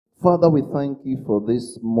Father, we thank you for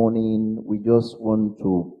this morning. We just want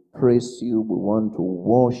to praise you. We want to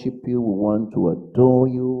worship you. We want to adore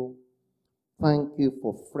you. Thank you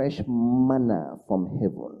for fresh manna from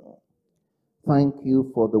heaven. Thank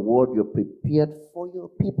you for the word you prepared for your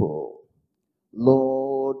people.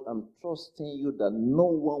 Lord, I'm trusting you that no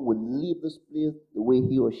one will leave this place the way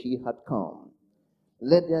he or she had come.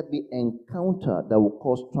 Let there be encounter that will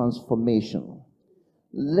cause transformation.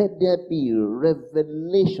 Let there be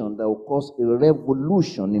revelation that will cause a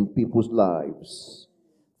revolution in people's lives.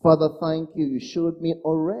 Father, thank you. You showed me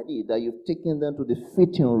already that you've taken them to the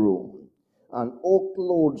fitting room. And all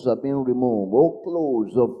clothes are being removed. All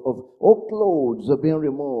clothes are being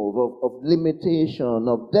removed of limitation,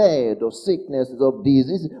 of death, of sicknesses, of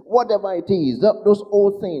disease, whatever it is. Those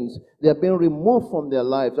old things, they are being removed from their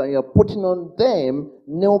lives, and you are putting on them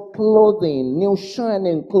new clothing, new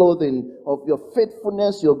shining clothing of your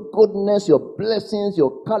faithfulness, your goodness, your blessings,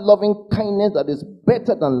 your loving kindness that is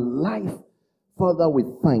better than life. Father, we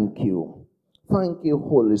thank you. Thank you,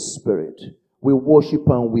 Holy Spirit. We worship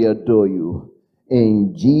and we adore you.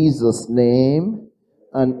 In Jesus' name.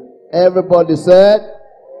 And everybody said,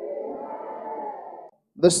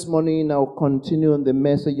 this morning I'll continue on the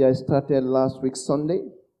message I started last week Sunday,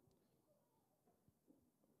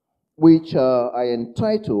 which I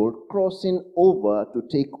entitled Crossing Over to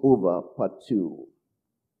Take Over Part 2.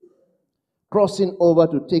 Crossing Over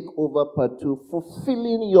to Take Over Part 2,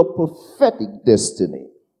 fulfilling your prophetic destiny.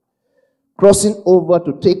 Crossing over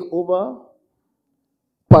to take over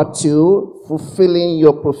Part 2, fulfilling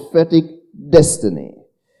your prophetic destiny.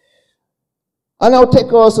 And I'll take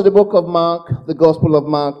us to the book of Mark, the Gospel of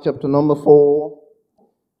Mark, chapter number 4.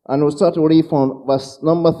 And we'll start to read from verse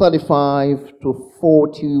number 35 to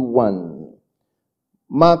 41.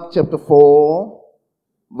 Mark chapter 4,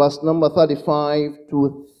 verse number 35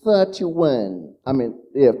 to 31.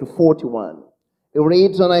 To 41. It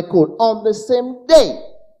reads, and I quote, on the same day.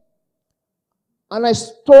 And I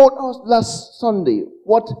told us last Sunday,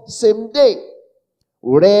 what same day?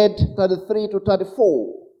 We read 33 to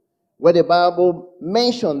 34, where the Bible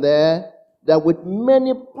mentioned there that with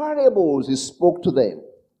many parables he spoke to them.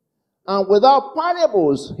 And without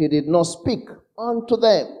parables, he did not speak unto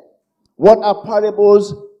them. What are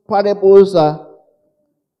parables? Parables are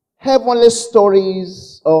heavenly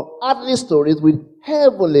stories or earthly stories with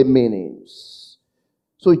heavenly meanings.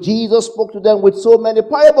 So Jesus spoke to them with so many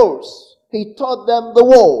parables. He taught them the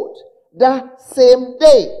word. That same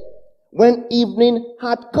day, when evening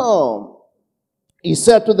had come, he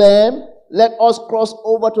said to them, let us cross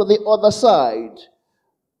over to the other side.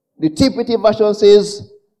 The TPT version says,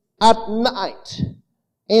 at night,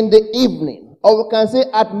 in the evening, or we can say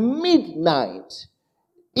at midnight.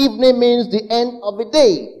 Evening means the end of the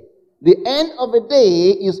day. The end of the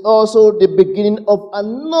day is also the beginning of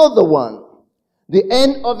another one. The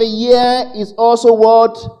end of a year is also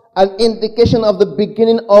what? An indication of the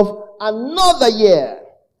beginning of another year.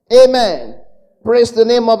 Amen. Praise the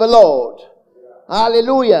name of the Lord.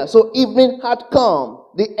 Hallelujah. So evening had come.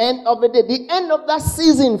 The end of the day. The end of that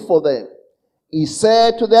season for them. He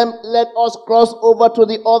said to them, let us cross over to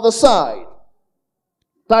the other side.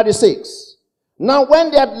 36. Now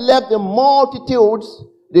when they had left the multitudes,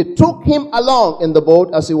 they took him along in the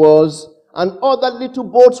boat as he was, and other little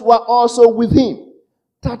boats were also with him.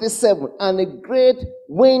 37. And a great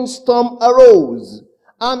windstorm arose,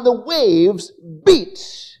 and the waves beat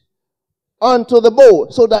onto the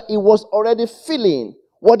boat, so that it was already filling.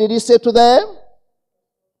 What did he say to them?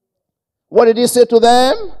 What did he say to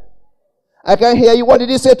them? I can't hear you. What did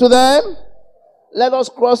he say to them? Let us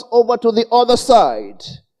cross over to the other side.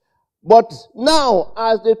 But now,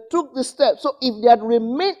 as they took the step, so if they had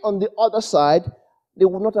remained on the other side, they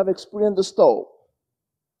would not have experienced the storm.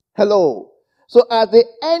 Hello. So as they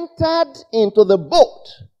entered into the boat,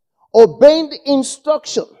 obeying the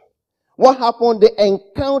instruction, what happened? They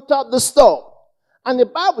encountered the storm. And the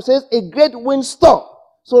Bible says a great windstorm.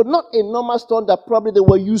 So not a normal storm that probably they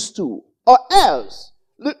were used to. Or else,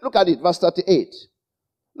 look at it, verse 38.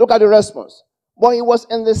 Look at the response. But he was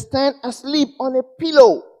in the stand asleep on a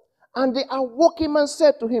pillow. And they awoke him and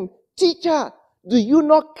said to him, Teacher, do you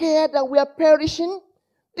not care that we are perishing?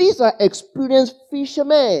 These are experienced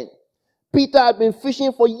fishermen. Peter had been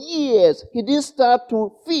fishing for years. He didn't start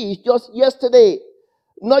to fish just yesterday.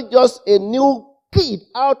 Not just a new kid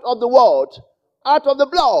out of the world, out of the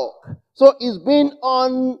block. So he's been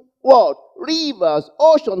on what? Rivers,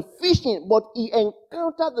 ocean, fishing. But he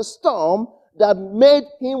encountered the storm that made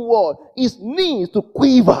him what? His knees to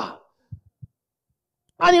quiver.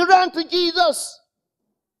 And he ran to Jesus.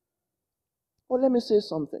 Well, let me say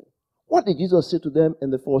something. What did Jesus say to them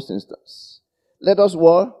in the first instance? Let us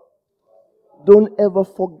what? Don't ever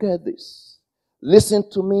forget this. Listen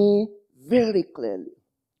to me very clearly.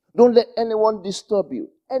 Don't let anyone disturb you.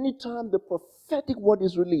 Anytime the prophetic word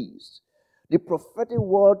is released, the prophetic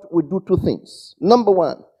word will do two things. Number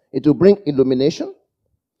one, it will bring illumination,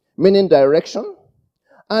 meaning direction.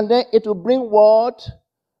 And then it will bring what?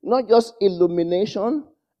 Not just illumination,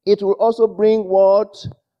 it will also bring what?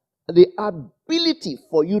 The ability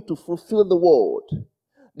for you to fulfill the word.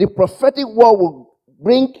 The prophetic word will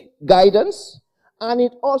bring guidance, and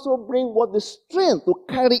it also bring what? The strength to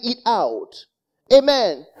carry it out.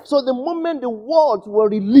 Amen. So the moment the words were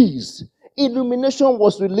released, illumination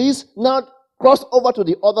was released, now cross over to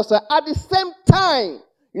the other side. At the same time,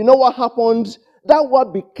 you know what happened? That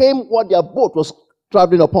word became what their boat was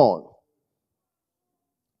traveling upon.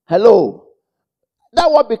 Hello.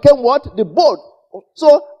 That word became what? The boat.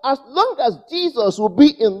 So as long as Jesus will be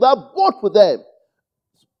in that boat with them,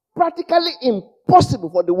 practically impossible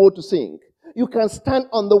for the word to sink. You can stand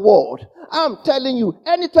on the word. I'm telling you,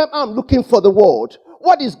 anytime I'm looking for the word,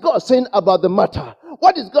 what is God saying about the matter?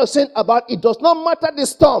 What is God saying about it? Does not matter the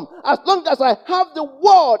storm. As long as I have the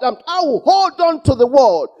word, I will hold on to the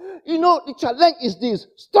word. You know, the challenge is this.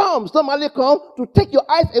 Storms normally come to take your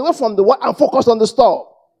eyes away from the word and focus on the storm.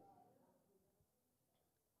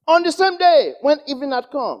 On the same day, when evening had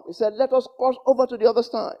come, he said, let us cross over to the other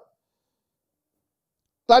side.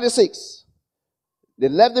 36. They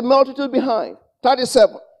left the multitude behind.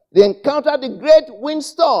 37. They encountered the great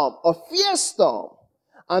windstorm, a fierce storm,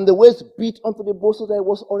 and the waves beat onto the boat so that it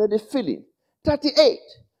was already filling. 38.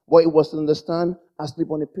 But it was to understand asleep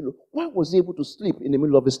on a pillow. Why was he able to sleep in the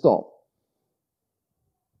middle of a storm?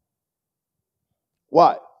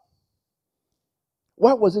 Why?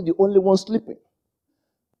 Why was he the only one sleeping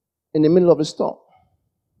in the middle of a storm?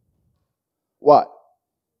 Why?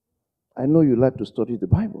 I know you like to study the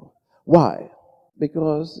Bible. Why?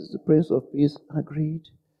 Because the Prince of Peace agreed.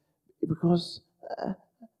 Because,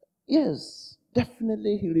 yes,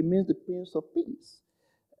 definitely he remains the Prince of Peace.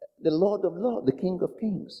 The Lord of Lords, the King of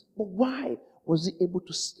Kings. But why was he able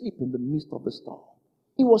to sleep in the midst of the storm?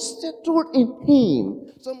 It was settled in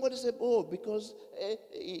him. Somebody said, oh, because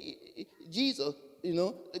Jesus, you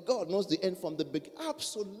know, God knows the end from the beginning.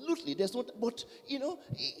 Absolutely. There's not, but, you know,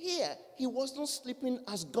 here, he was not sleeping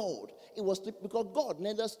as God. He was sleeping because God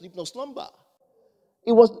neither sleep nor slumber.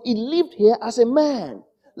 He lived here as a man,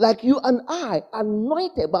 like you and I,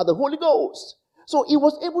 anointed by the Holy Ghost. So he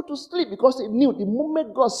was able to sleep because he knew the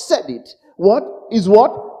moment God said it, what?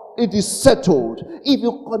 It is settled. If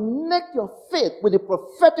you connect your faith with the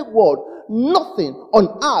prophetic word, nothing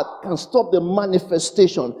on earth can stop the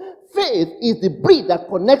manifestation. Faith is the bridge that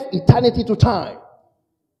connects eternity to time.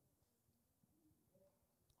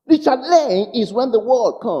 The challenge is when the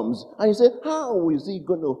word comes and you say, how is it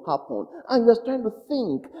going to happen? And you're trying to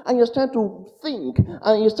think, and you're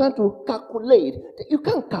trying to calculate. You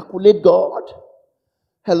can't calculate God.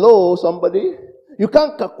 Hello, somebody. You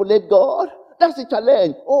can't calculate God. That's the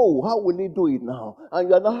challenge. Oh, how will he do it now? And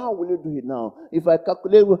you're not, how will he do it now? If I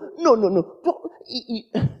calculate, no.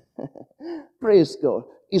 Praise God.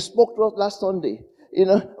 He spoke to us last Sunday. You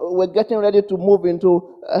know, we're getting ready to move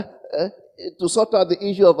into, to sort out the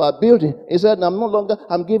issue of our building. He said,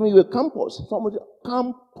 I'm giving you a campus. Somebody,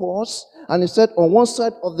 campus. And he said, on one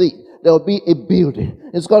side of there will be a building.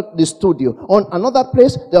 It's called the studio. On another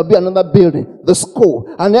place, there will be another building, the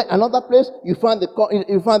school. And then another place, you find the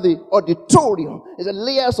auditorium. It's a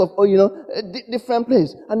layers of, different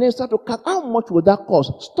places. And then start to calculate, how much would that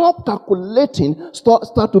cost? Stop calculating,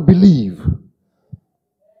 start to believe.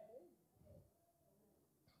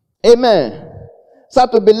 Amen.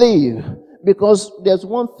 Start to believe. Because there's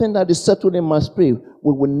one thing that is settled in my spirit.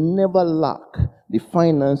 We will never lack the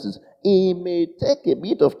finances. It may take a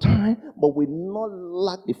bit of time, but we will not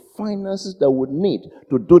lack the finances that we need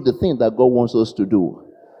to do the thing that God wants us to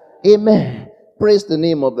do. Amen. Praise the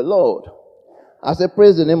name of the Lord. I said,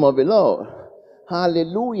 praise the name of the Lord.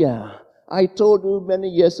 Hallelujah. I told you many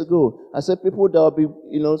years ago, I said, people that will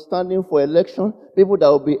be, standing for election, people that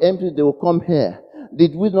will be empty, they will come here.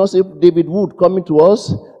 Did we not see David Wood coming to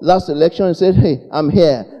us last election and said, hey, I'm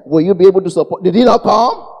here. Will you be able to support? Did he not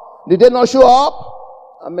come? Did they not show up?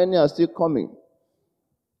 And many are still coming.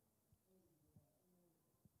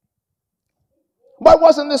 But I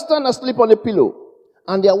was in the stand asleep on a pillow.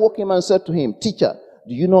 And the awoke him and said to him, teacher,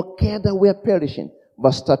 do you not care that we are perishing?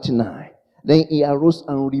 Verse 39. Then he arose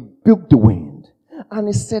and rebuked the wind. And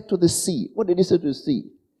he said to the sea, what did he say to the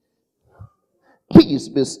sea? Peace,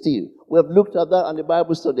 be still. We have looked at that and the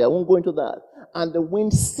Bible study. I won't go into that. And the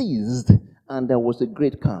wind ceased, and there was a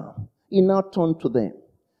great calm. He now turned to them.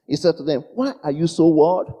 He said to them, why are you so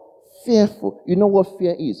what? Fearful. You know what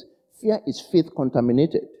fear is? Fear is faith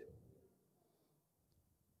contaminated.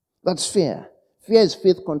 That's fear. Fear is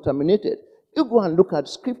faith contaminated. You go and look at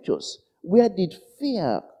scriptures. Where did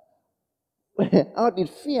fear, how did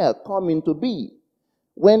fear come into being?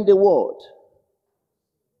 When the world,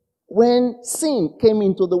 when sin came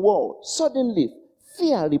into the world, suddenly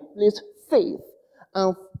fear replaced faith.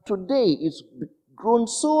 And today it's grown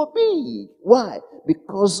so big. Why?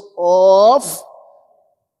 Because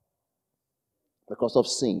of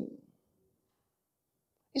sin.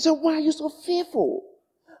 He said, why are you so fearful?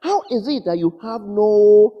 How is it that you have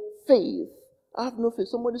no faith? I have no faith.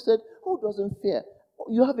 Somebody said, who doesn't fear?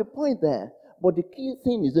 You have a point there. But the key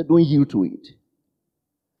thing is that don't yield to it.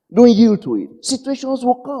 Don't yield to it. Situations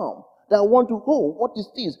will come that want to, what is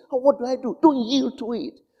this? What do I do? Don't yield to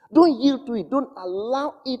it. Don't yield to it. Don't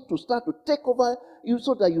allow it to start to take over you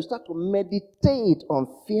so that you start to meditate on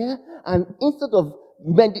fear. And instead of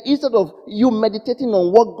you meditating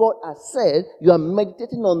on what God has said, you are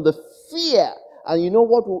meditating on the fear. And you know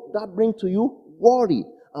what will that bring to you? Worry.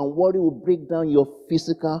 And worry will break down your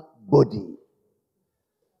physical body.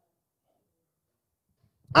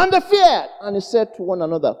 And they feared. And he said to one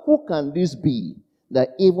another, who can this be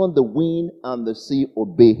that even the wind and the sea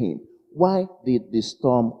obey him? Why did the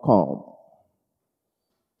storm come?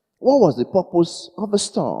 What was the purpose of the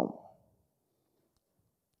storm?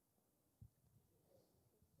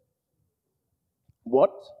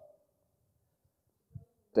 What?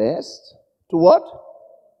 Test. To what?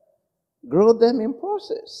 Grow them in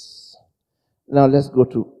process. Now let's go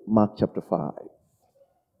to Mark chapter 5.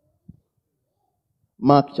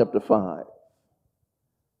 Mark chapter 5.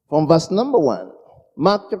 From verse number 1.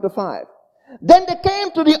 Mark chapter 5. Then they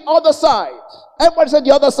came to the other side. Everybody said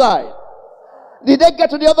the other side. Did they get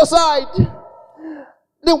to the other side?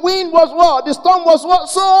 The wind was what? The storm was what?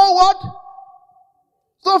 So what?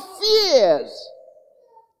 So fierce.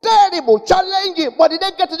 Terrible, challenging. But did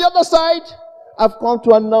they get to the other side? I've come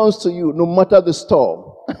to announce to you, no matter the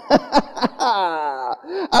storm.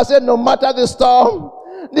 I said, no matter the storm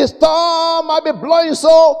might be blowing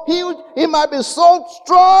so huge, it might be so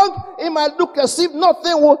strong, it might look as if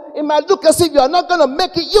it might look as if you are not going to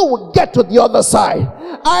make it, you will get to the other side.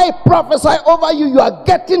 I prophesy over you, you are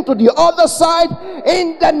getting to the other side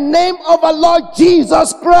in the name of our Lord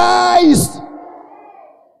Jesus Christ.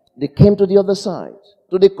 They came to the other side,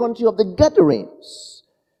 to the country of the Gadarenes.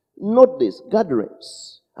 Note this,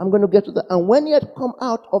 Gadarenes. I'm going to get to that. And when he had come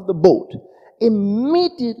out of the boat,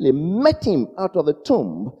 immediately met him out of the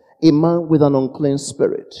tomb a man with an unclean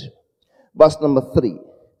spirit. Verse number 3.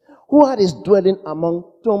 Who had his dwelling among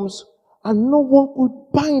tombs, and no one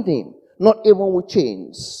could bind him, not even with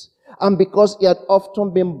chains. And because he had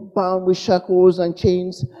often been bound with shackles and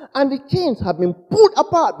chains, and the chains had been pulled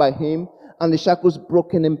apart by him, and the shackles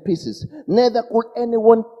broken in pieces, neither could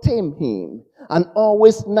anyone tame him. And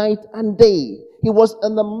always night and day he was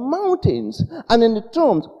in the mountains and in the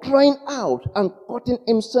tombs, crying out and cutting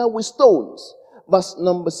himself with stones. Verse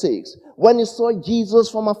number 6. When he saw Jesus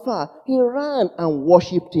from afar, he ran and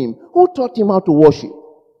worshipped him. Who taught him how to worship?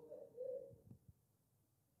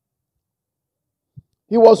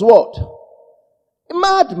 He was what? A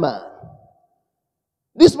madman.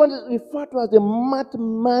 This one is referred to as the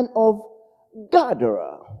madman of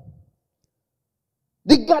Gadara.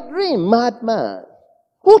 The Gadarene madman.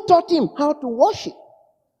 Who taught him how to worship?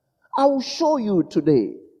 I will show you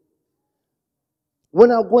today.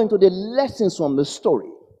 When I go into the lessons from the story.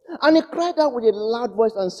 And he cried out with a loud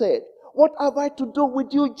voice and said, what have I to do with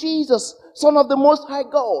you, Jesus, Son of the Most High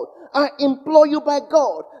God? I implore you by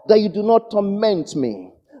God that you do not torment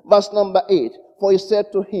me. Verse number 8. For he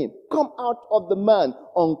said to him, come out of the man,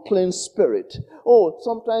 unclean spirit. Oh,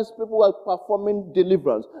 sometimes people are performing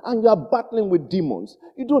deliverance and you are battling with demons.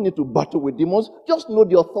 You don't need to battle with demons. Just know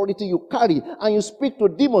the authority you carry and you speak to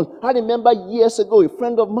demons. I remember years ago, a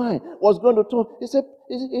friend of mine was going to talk. He said,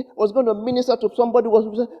 he was going to minister to somebody.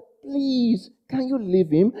 He said, please, can you leave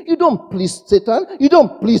him? You don't please Satan. You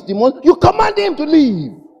don't please demons. You command him to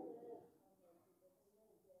leave.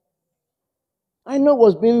 I know it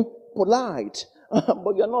was being polite,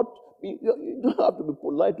 but you don't have to be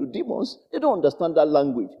polite to demons. They don't understand that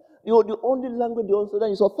language. The only language they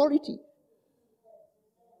understand is authority.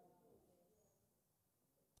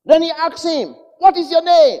 Then he asked him, what is your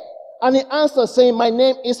name? And he answered, saying, my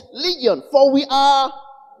name is Legion, for we are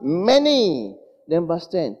many. Then verse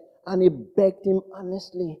 10, and he begged him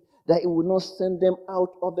earnestly that he would not send them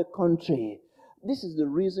out of the country. This is the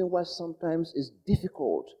reason why sometimes it's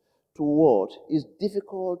difficult to what? It's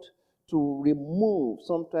difficult to remove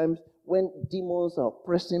sometimes when demons are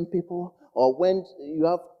oppressing people, or when you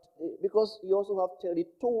have, because you also have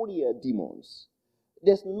territorial demons.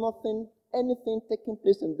 There's nothing, anything taking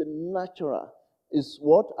place in the natural is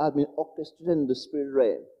what has been orchestrated in the spirit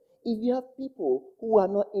realm. If you have people who are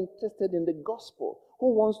not interested in the gospel,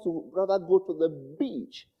 who wants to rather go to the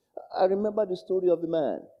beach. I remember the story of the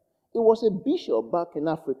man. It was a bishop back in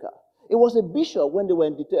Africa. It was a bishop when they were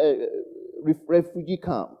in the refugee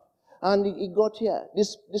camp. And he got here.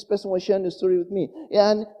 This person was sharing the story with me.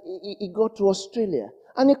 And he got to Australia.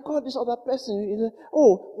 And he called this other person. He said,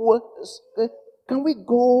 oh, well, can we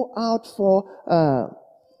go out for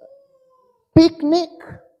picnic?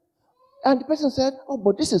 And the person said, oh,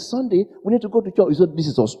 but this is Sunday. We need to go to church. He said, this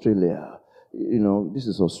is Australia. You know, this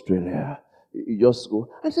is Australia. You just go.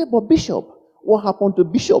 I said, but Bishop, what happened to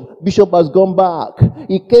Bishop? Bishop has gone back.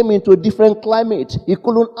 He came into a different climate. He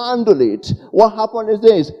couldn't handle it. What happened is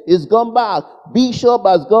this. He's gone back. Bishop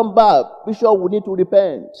has gone back. Bishop will need to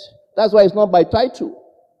repent. That's why it's not by title.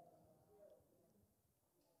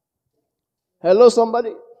 Hello,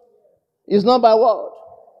 somebody? It's not by what?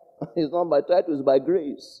 It's not by title. It's by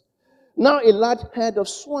grace. Now a large herd of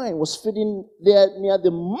swine was feeding there near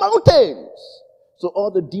the mountains. So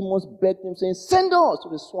all the demons begged him, saying, send us to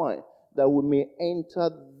the swine, that we may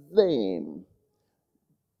enter them.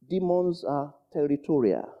 Demons are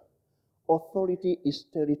territorial. Authority is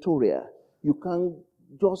territorial. You can't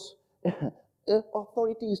just...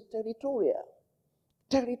 authority is territorial.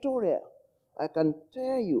 Territorial. I can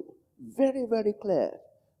tell you very, very clear.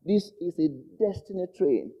 This is a destiny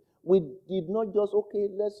train. We did not just, okay,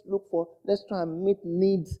 let's try and meet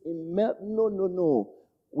needs in Melbourne. No.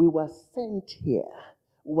 We were sent here.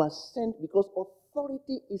 We were sent because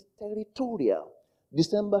authority is territorial.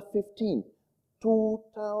 December 15,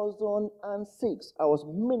 2006, I was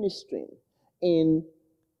ministering in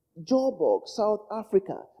Joburg, South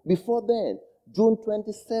Africa. Before then, June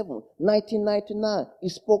 27, 1999, he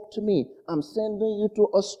spoke to me. I'm sending you to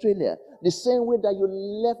Australia. The same way that you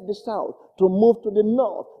left the south to move to the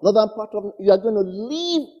north, northern part of, you are going to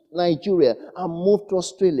leave Nigeria and move to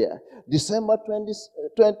Australia. December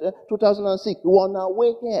 2006, we were on our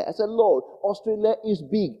way here. I said, Lord, Australia is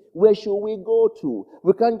big. Where should we go to?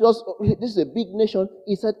 We can't just, this is a big nation.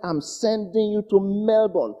 He said, I'm sending you to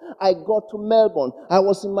Melbourne. I got to Melbourne. I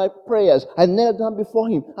was in my prayers. I knelt down before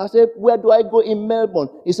him. I said, where do I go in Melbourne?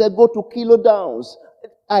 He said, go to Kilo Downs.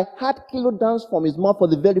 I had Kilo Downs from his mouth for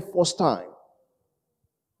the very first time.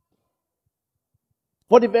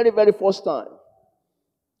 For the very, very first time.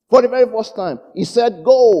 For the very first time. He said,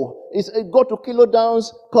 go. He said, go to Kilo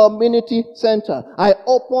Downs Community Center. I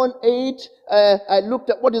opened it. I looked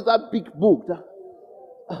at, what is that big book?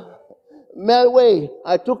 Melway.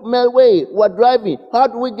 I took Melway. We're driving. How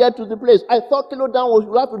do we get to the place? I thought Kilo Downs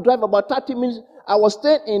would have to drive about 30 minutes. I was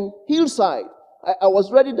staying in Hillside. I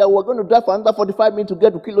was ready that we were going to drive for another 45 minutes to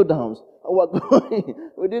get to Kilo Downs.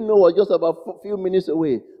 We didn't know it was just about a few minutes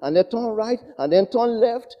away. And then turn right, and then turn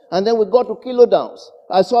left, and then we got to Kilo Downs.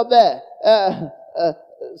 I saw there,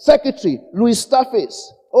 Secretary Louis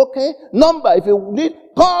Staffis. Okay, number, if you need,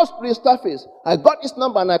 call Louis Staffis. I got his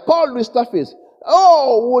number and I called Louis Staffis.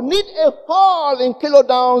 Oh, we need a hall in Kilo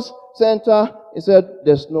Downs Center. He said,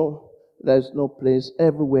 there's no place.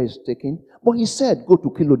 Everywhere is taken. But he said, go to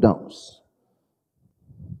Kilo Downs.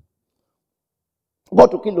 Go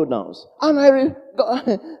to Kilo Downs. And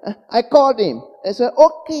I called him. I said,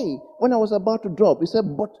 okay. When I was about to drop, he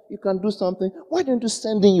said, but you can do something. Why don't you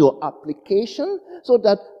send in your application so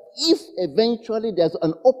that if eventually there's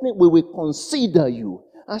an opening, we will consider you.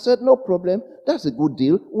 I said, no problem. That's a good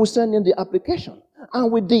deal. We'll send in the application.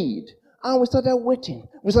 And we did. And we started waiting.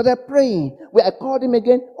 We started praying. I called him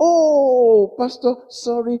again. Oh, Pastor,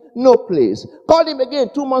 sorry, no place. Called him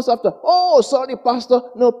again 2 months after. Oh, sorry, Pastor,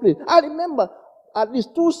 no place. I remember at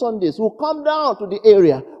least 2 Sundays, we'll come down to the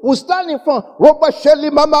area. We'll stand in front.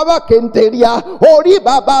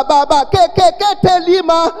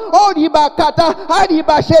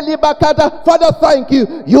 Father, thank you.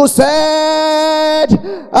 You said,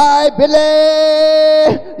 I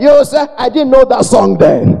believe. You said, I didn't know that song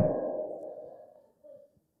then.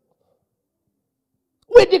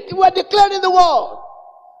 We're declaring the word.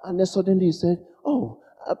 And then suddenly he said, oh,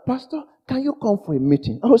 Pastor, can you come for a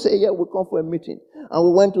meeting? I would say, yeah, we'll come for a meeting. And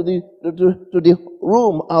we went to the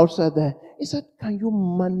room outside there. He said, can you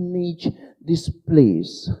manage this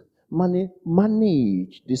place?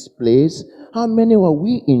 Manage this place? How many were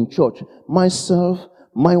we in church? Myself,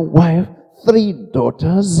 my wife, 3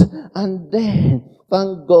 daughters, and then,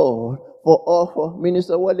 thank God, for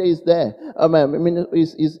Minister Wale is there.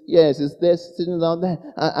 Yes, is there sitting down there.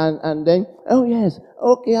 And then, oh yes,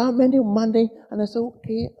 okay, how many Monday? And I said,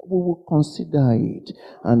 okay, we will consider it.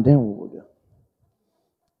 And then we would.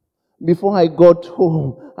 Before I got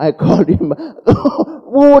home, I called him.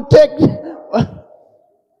 We will take.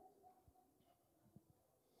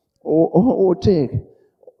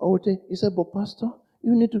 He said, but Pastor,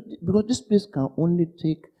 you need to, because this place can only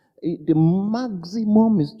take, the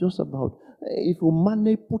maximum is just about, if you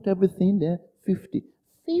manage, put everything there, 50.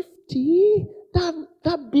 50?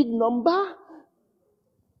 That big number?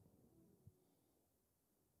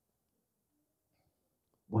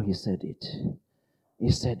 But he said it. He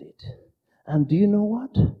said it. And do you know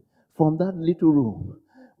what? From that little room,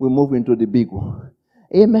 we move into the big one.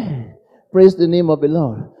 Amen. Praise the name of the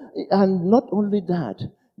Lord. And not only that,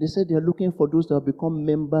 they said they are looking for those that have become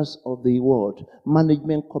members of the world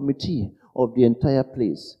management committee of the entire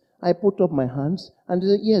place. I put up my hands and they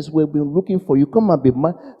said, yes, we've been looking for you. Come and be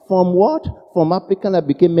from what? From applicant, I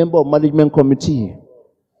became member of management committee.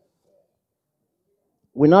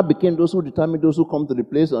 We now became those who determine those who come to the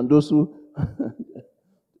place and those who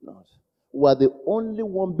we are the only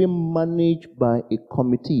one being managed by a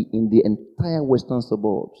committee in the entire western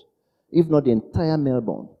suburbs, if not the entire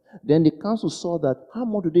Melbourne. Then the council saw that how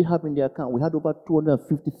much do they have in their account? We had over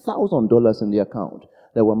 $250,000 in the account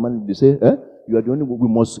that were managed. They say, you are the only one, we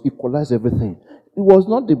must equalize everything. It was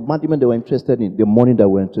not the management they were interested in, the money that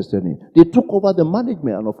were interested in. They took over the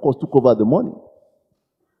management and of course took over the money.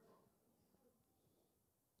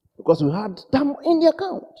 Because we had them in the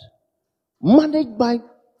account, managed by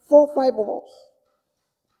 4 or 5 of us.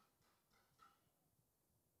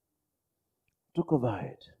 Took over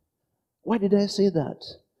it. Why did I say that?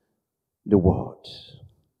 The word.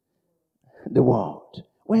 The word.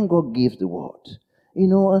 When God gives the word,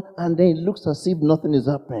 and then it looks as if nothing is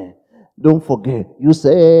happening. Don't forget, you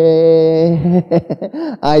say,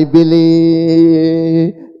 I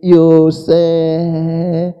believe, you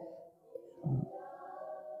say.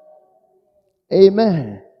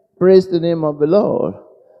 Amen. Praise the name of the Lord.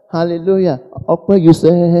 Hallelujah. Up where you say.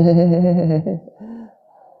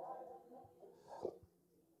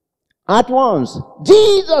 At once,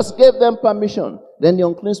 Jesus gave them permission. Then the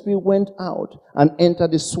unclean spirit went out and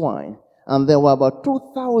entered the swine. And there were about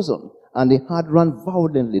 2,000. And the herd ran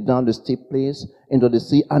violently down the steep place into the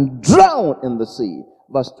sea and drowned in the sea.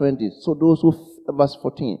 Verse 20. So verse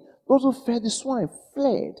 14. Those who fed the swine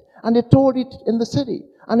fled. And they told it in the city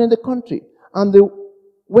and in the country. And they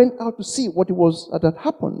went out to see what it was that had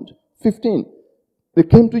happened. 15. They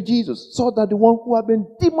came to Jesus, saw that the one who had been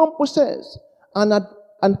demon-possessed and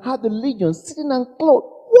had the legion sitting and clothed.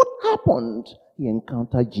 What happened? He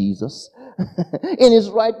encountered Jesus in his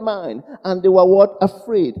right mind. And they were what?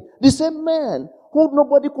 Afraid. The same man who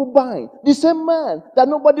nobody could bind. The same man that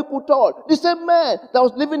nobody could touch. The same man that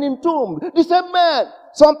was living in tomb. The same man.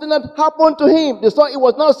 Something that happened to him. They saw he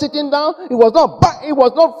was not sitting down. He was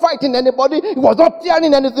not fighting anybody. He was not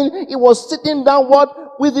tearing anything. He was sitting down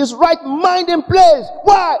what? With his right mind in place.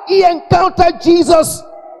 Why? He encountered Jesus.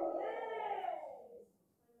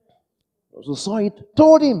 Those who saw it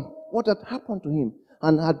told him what had happened to him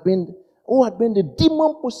and who had been the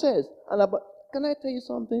demon possessed. And can I tell you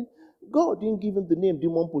something? God didn't give him the name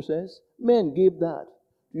demon possessed. Men gave that.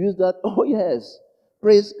 Use that. Oh yes.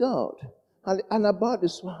 Praise God. And about the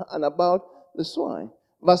swine.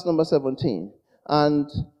 Verse number 17. And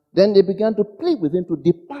then they began to plead with him to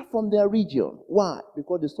depart from their region. Why?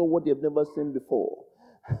 Because they saw what they've never seen before.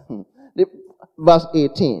 Verse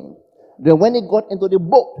 18. Then when he got into the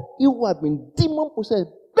boat, he who had been demon-possessed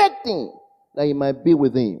begged him that he might be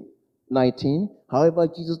with him. 19. However,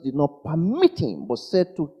 Jesus did not permit him, but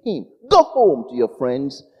said to him, go home to your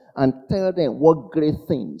friends and tell them what great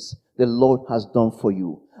things the Lord has done for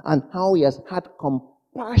you and how he has had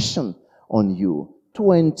compassion on you.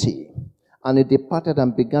 20. And he departed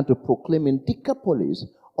and began to proclaim in Decapolis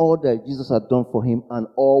all that Jesus had done for him, and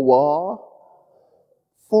all were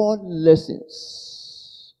 4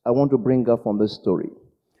 lessons I want to bring up from this story.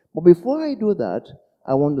 But before I do that,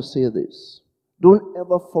 I want to say this. Don't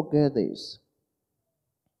ever forget this.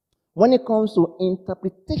 When it comes to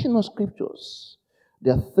interpretation of scriptures,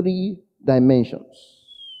 there are 3 dimensions.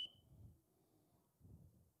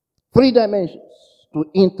 3 dimensions to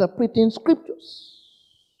interpreting scriptures.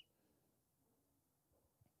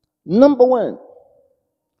 Number 1,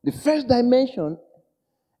 the first dimension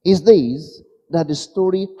is this, that the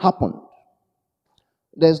story happened.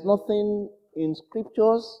 There's nothing in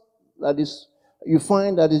scriptures that is, you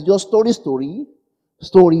find that is just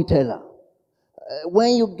storyteller.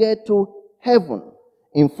 When you get to heaven,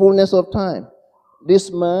 in fullness of time,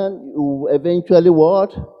 this man, who eventually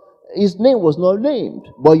what? His name was not named,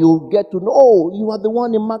 but you get to know, oh, you are the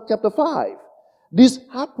one in Mark chapter 5. This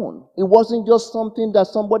happened. It wasn't just something that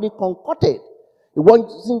somebody concocted. It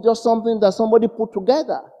wasn't just something that somebody put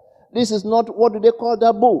together. This is not, what do they call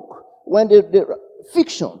that book? When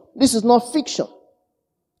fiction. This is not fiction.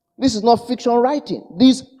 This is not fiction writing.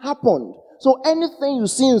 This happened. So anything you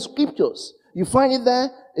see in scriptures, you find it there,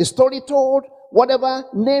 a story told, whatever,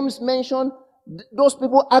 names mentioned, those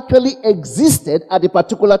people actually existed at a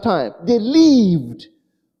particular time. They lived.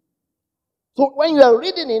 So when you are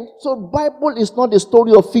reading it, so Bible is not a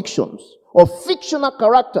story of fictions, or fictional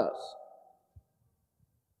characters.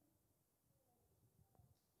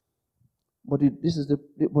 But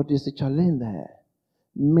there's a challenge there.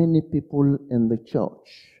 Many people in the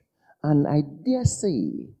church, and I dare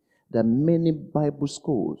say that many Bible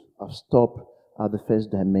schools have stopped at the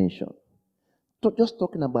first dimension. Just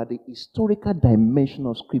talking about the historical dimension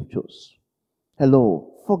of scriptures.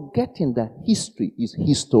 Hello, forgetting that history is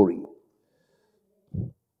history.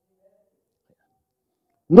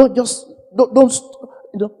 Not just,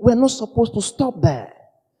 we're not supposed to stop there.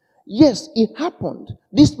 Yes, it happened.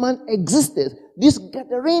 This man existed. This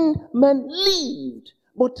gathering man lived.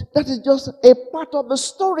 But that is just a part of the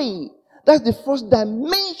story. That's the first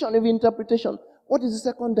dimension of interpretation. What is the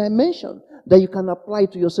second dimension that you can apply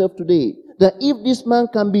to yourself today? That if this man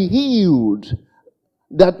can be healed,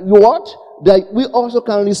 that what? That we also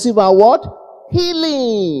can receive our what?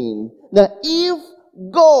 Healing. That if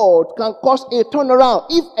God can cause a turnaround,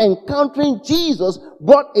 if encountering Jesus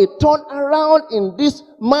brought a turnaround in this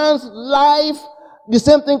man's life, the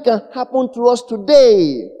same thing can happen to us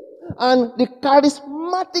today. And the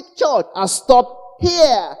charismatic church has stopped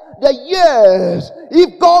here. That yes,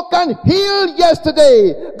 if God can heal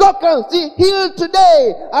yesterday, God can still heal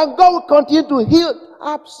today, and God will continue to heal.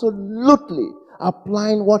 Absolutely.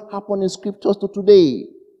 Applying what happened in scriptures to today.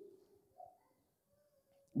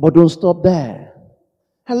 But don't stop there.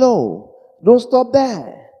 Hello. Don't stop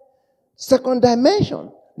there. Second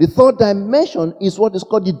dimension. The third dimension is what is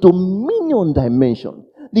called the dominion dimension.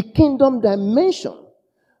 The kingdom dimension.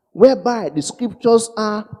 Whereby the scriptures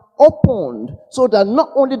are opened so that not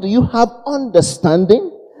only do you have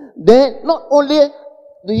understanding, then not only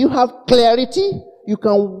do you have clarity, you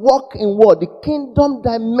can walk in what? The kingdom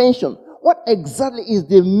dimension. What exactly is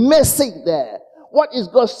the message there? What is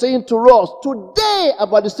God saying to us today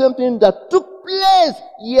about the same thing that took place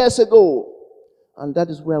years ago? And that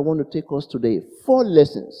is where I want to take us today. 4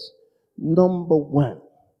 lessons. Number one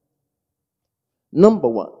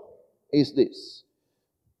is this.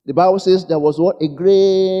 The Bible says there was what? A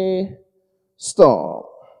great storm.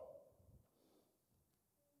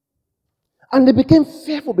 And they became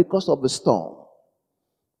fearful because of the storm.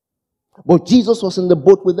 But Jesus was in the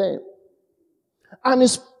boat with them. And he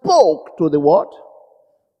spoke to the what?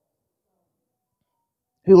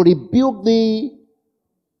 He rebuked the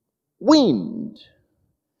wind.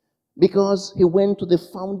 Because he went to the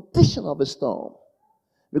foundation of the storm.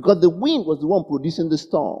 Because the wind was the one producing the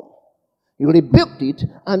storm. He rebuked it,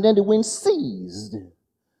 and then the wind ceased.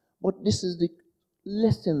 But this is the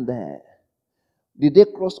lesson there. Did they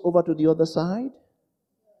cross over to the other side?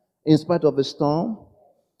 In spite of the storm?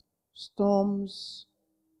 Storms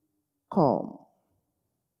come.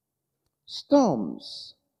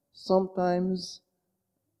 Storms, sometimes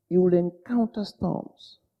you will encounter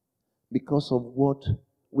storms because of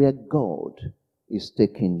where God is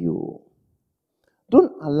taking you.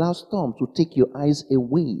 Don't allow storms to take your eyes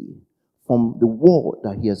away from the word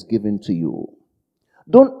that he has given to you.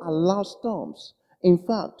 Don't allow storms. In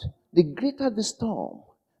fact, the greater the storm,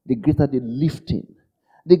 the greater the lifting.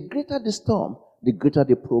 The greater the storm, the greater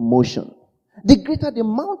the promotion. The greater the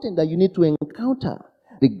mountain that you need to encounter,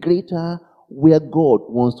 the greater where God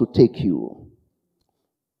wants to take you.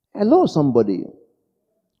 Hello, somebody.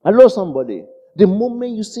 Hello, somebody. The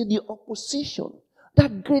moment you see the opposition,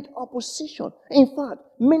 that great opposition. In fact,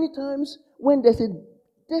 many times when there's a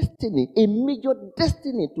destiny, a major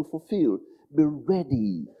destiny to fulfill, be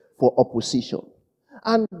ready for opposition.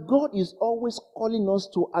 And God is always calling us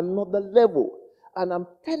to another level. And I'm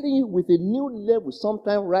telling you, with a new level,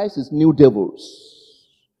 sometimes rises new devils.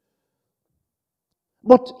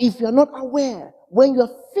 But if you're not aware, when you're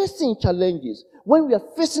facing challenges, when we are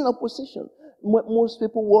facing opposition, most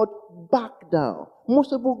people would back down.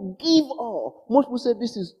 Most people give up. Most people say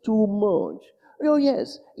this is too much. Oh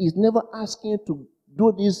yes, he's never asking you to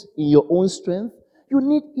do this in your own strength. You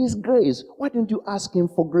need his grace. Why don't you ask him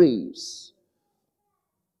for grace?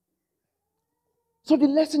 So the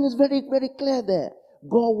lesson is very, very clear there.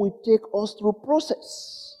 God will take us through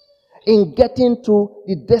process in getting to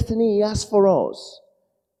the destiny he has for us.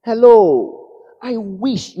 Hello. I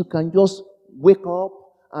wish you can just wake up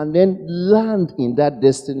and then land in that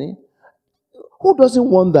destiny. Who doesn't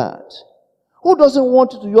want that? Who doesn't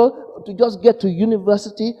want to just get to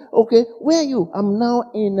university? Okay, where are you? I'm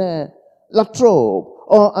now in La Trobe,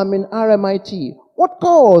 or I'm in RMIT. What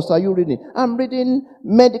course are you reading? I'm reading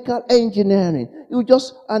medical engineering.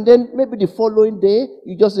 And then maybe the following day,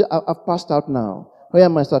 you just say, I've passed out now. Where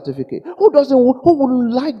am my certificate? Who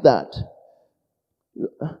wouldn't like that?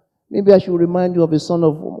 Maybe I should remind you of the son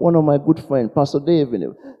of one of my good friends, Pastor David,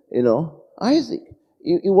 Isaac.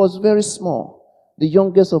 He was very small, the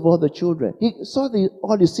youngest of all the children. He saw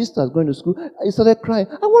all the sisters going to school. He started crying,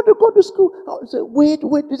 I want to go to school. I said, wait.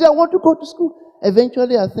 He said, I want to go to school.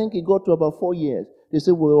 Eventually, I think he got to about 4 years. They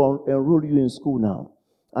said, we'll enroll you in school now.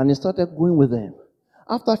 And he started going with them.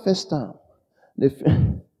 After first term,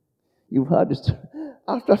 you've heard this.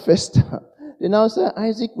 After first term, they now said,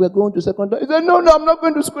 Isaac, we're going to secondary. He said, no, I'm not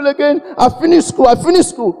going to school again. I finished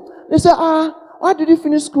school. They said, why did you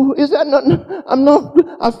finish school? He said, no, I'm not.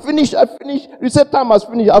 I finished. Reset time has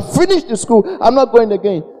finished. I finished the school. I'm not going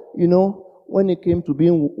again. When it came to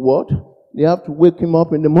being what? They have to wake him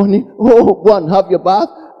up in the morning. Oh, go and have your bath.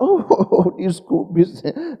 Oh, this school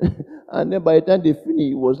business. And then by the time they finished,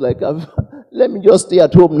 he was like, let me just stay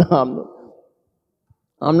at home now.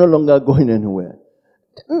 I'm no longer going anywhere.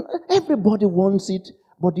 Everybody wants it.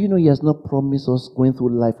 But he has not promised us going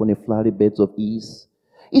through life on a flowery beds of ease.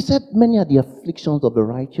 He said, many are the afflictions of the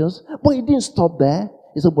righteous. But he didn't stop there.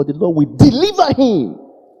 He said, but the Lord will deliver him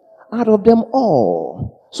out of them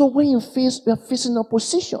all. So when you are facing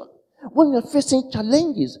opposition, when you're facing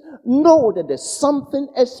challenges, know that there's something,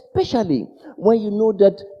 especially when you know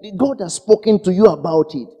that God has spoken to you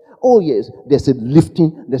about it. Oh yes, there's a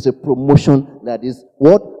lifting, there's a promotion that is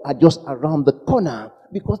are just around the corner,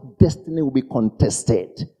 because destiny will be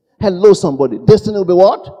contested. Hello, somebody. Destiny will be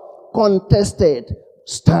what? Contested.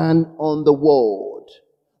 Stand on the word.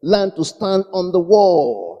 Learn to stand on the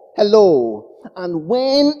word. Hello. And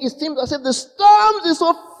when it seems as if the storms is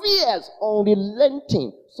so fierce,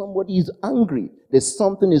 unrelenting, somebody is angry, there's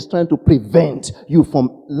something is trying to prevent you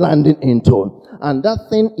from landing into. And that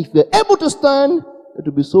thing, if you're able to stand, it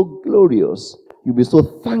will be so glorious. You'll be so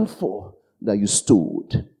thankful that you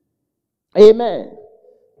stood. Amen.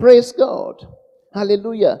 Praise God.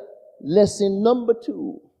 Hallelujah. Lesson number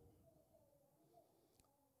 2.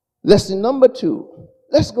 Lesson number 2.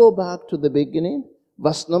 Let's go back to the beginning.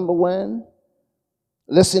 Verse number 1.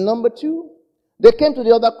 Lesson number 2. They came to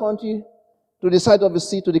the other country, to the side of the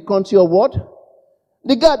sea, to the country of what?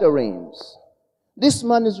 The Gadarenes. This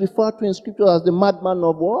man is referred to in scripture as the madman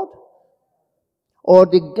of what? Or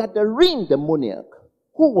the Gadarene demoniac.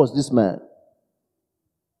 Who was this man?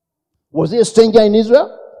 Was he a stranger in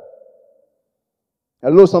Israel?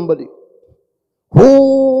 Hello, somebody.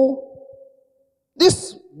 Who?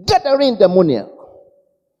 This Gadarene demoniac.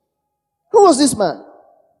 Who was this man?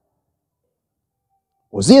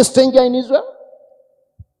 Was he a stranger in Israel?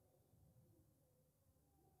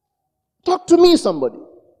 Talk to me, somebody.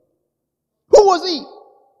 Who was he?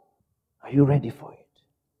 Are you ready for it?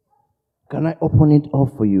 Can I open it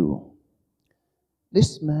up for you?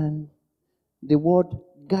 This man, the word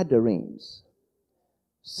Gadarenes,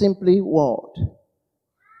 simply what?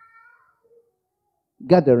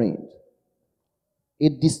 Gadarenes, a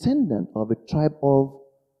descendant of a tribe of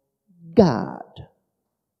Gad.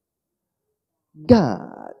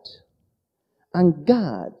 Gad. And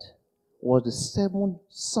Gad was the 7th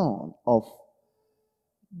son of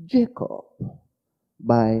Jacob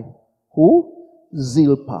by who?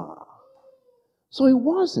 Zilpah. So it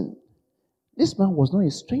wasn't. This man was not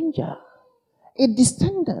a stranger. A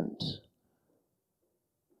descendant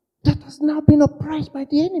that has now been oppressed by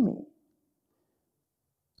the enemy.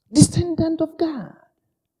 Descendant of God.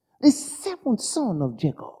 The 7th son of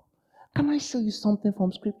Jacob. Can I show you something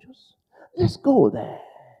from scriptures? Let's go there.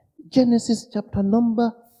 Genesis chapter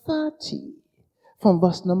number 30 from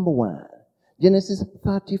verse number 1. Genesis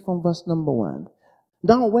 30 from verse number 1.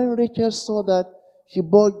 Now when Rachel saw that she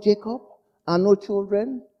bore Jacob and no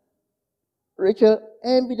children, Rachel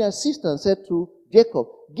envied her sister and said to Jacob,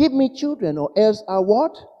 give me children or else I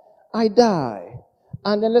what? I die.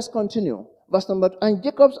 And then let's continue. Verse number 2. And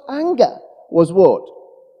Jacob's anger was what?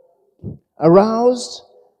 Aroused.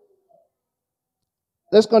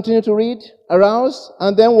 Let's continue to read. Aroused.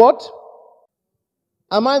 And then what?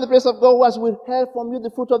 Am I in the place of God who has withheld from you the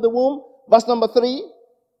fruit of the womb? Verse number 3.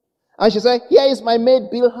 And she said, here is my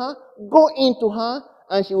maid Bilhah. Go into her,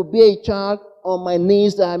 and she will bear a child on my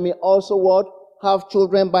knees, that I may also what? Have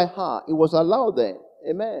children by her. It was allowed then.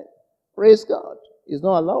 Amen. Praise God. It's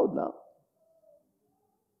not allowed now.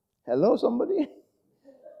 Hello, somebody?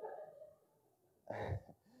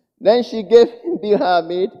 Then she gave him Bilhah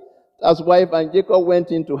maid as wife, and Jacob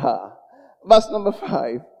went into her. Verse number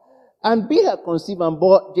 5. And Bilhah conceived and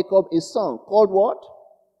bore Jacob a son, called what?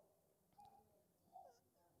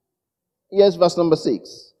 Yes, verse number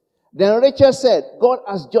 6. Then Rachel said, God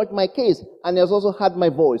has judged my case, and he has also heard my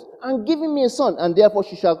voice, and given me a son, and therefore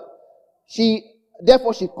she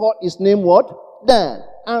called his name what? Dan.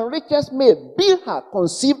 And Rachel's maid Bilhah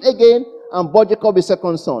conceived again, and bore Jacob a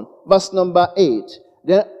second son. Verse number 8.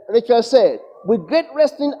 Then Rachel said, with great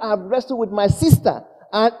wrestling I have wrestled with my sister,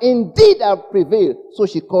 and indeed I have prevailed. So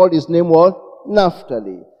she called his name what?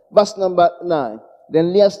 Naphtali. Verse number 9.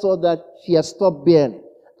 Then Leah saw that she had stopped bearing,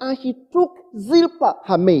 and she took Zilpah,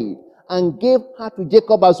 her maid, and gave her to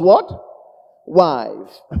Jacob as what?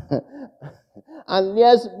 Wife. And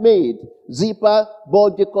Leah's maid, Zilpah,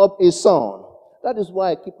 bore Jacob a son. That is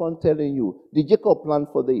why I keep on telling you, did Jacob plan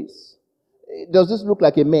for this? Does this look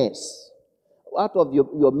like a mess? Out of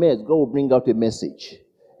your mess, God will bring out a message.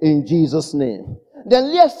 In Jesus' name.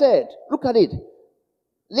 Then Leah said, look at it.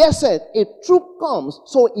 Leah said, a troop comes.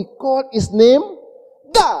 So he called his name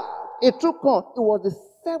God. A troop comes. It was the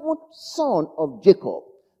seventh son of Jacob.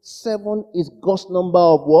 7 is God's number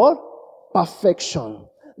of what? Perfection.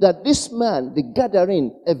 That this man, the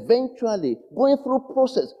gathering, eventually going through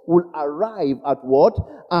process, will arrive at what?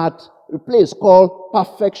 At a place called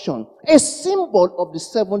perfection. A symbol of the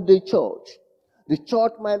 7-day church. The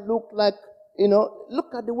church might look like,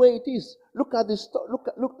 look at the way it is. Look at this.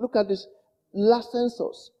 Look at this last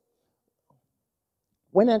census.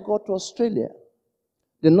 When I got to Australia,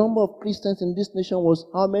 the number of Christians in this nation was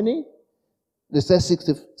how many? They said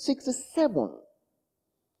 67.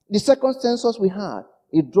 The second census we had,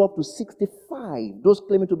 it dropped to 65. Those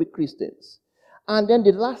claiming to be Christians. And then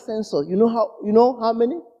the last census, you know how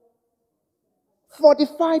many?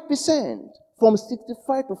 45%. From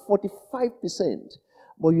 65 to 45%.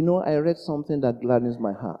 But I read something that gladdens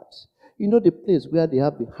my heart. The place where they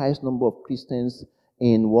have the highest number of Christians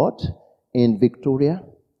in what? In Victoria.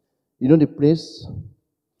 The place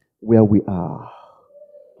where we are.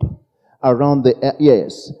 Around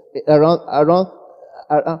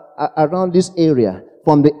this area.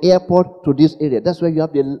 From the airport to this area. That's where you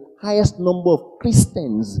have the highest number of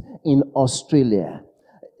Christians in Australia.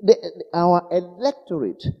 Our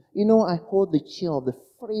electorate, I hold the chair of the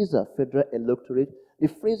Fraser Federal Electorate. The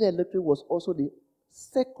Fraser Electorate was also the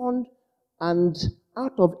second and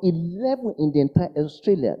out of 11 in the entire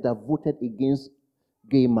Australia that voted against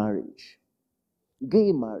gay marriage.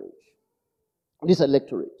 Gay marriage. This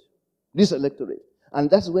electorate. And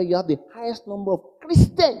that's where you have the highest number of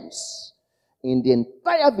Christians in the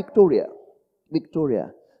entire Victoria.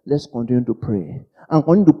 Let's continue to pray. I'm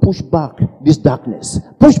going to push back this darkness.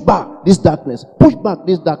 Push back this darkness. Push back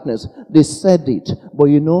this darkness. They said it. But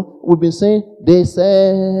we've been saying, they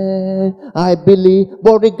said, I believe.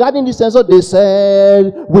 But regarding the census, they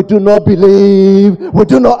said, we do not believe. We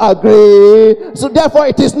do not agree. So therefore,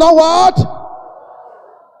 it is not what?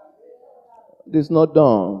 It is not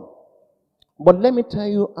done. But let me tell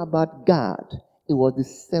you about God. It was the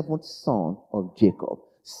 7th son of Jacob.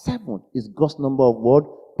 7 is God's number of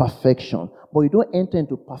what? Perfection. But you don't enter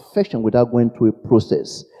into perfection without going through a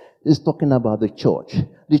process. It's talking about the church.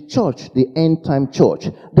 The church, the end time church,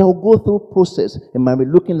 they will go through process. It might be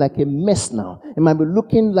looking like a mess now. It might be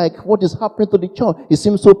looking like what is happening to the church. It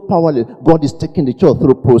seems so powerless. God is taking the church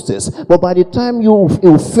through process. But by the time it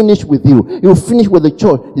will finish with you, it will finish with the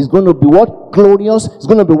church. It's going to be what? Glorious. It's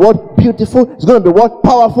going to be what? Beautiful. It's going to be what?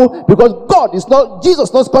 Powerful. Because Jesus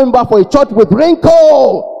is not coming back for a church with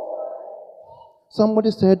wrinkle.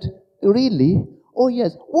 Somebody said, really? Oh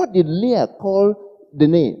yes. What did Leah call the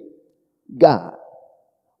name? God.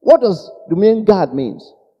 What does the name God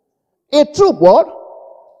means? A troop what?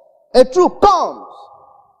 A troop comes.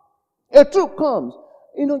 A troop comes.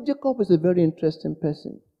 Jacob is a very interesting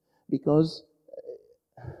person because,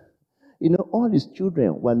 all his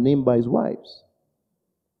children were named by his wives.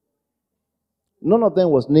 None of them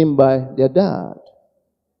was named by their dad.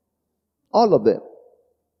 All of them.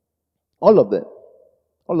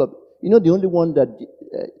 The only one that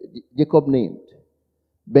Jacob named,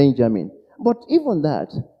 Benjamin. But even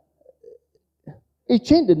that, he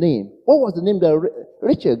changed the name. What was the name that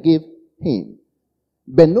Rachel gave him?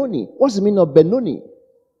 Benoni. What's the meaning of Benoni?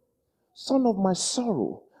 Son of my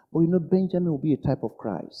sorrow. But Benjamin will be a type of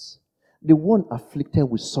Christ. The one afflicted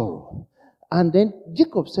with sorrow. And then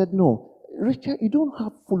Jacob said, no, Rachel, you don't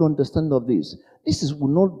have full understanding of this. Will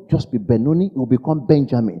not just be Benoni, it will become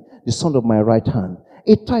Benjamin, the son of my right hand.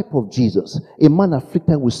 A type of Jesus, a man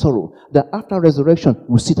afflicted with sorrow, that after resurrection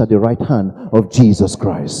will sit at the right hand of Jesus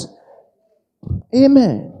Christ.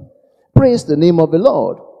 Amen. Praise the name of the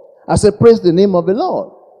Lord. I said, praise the name of the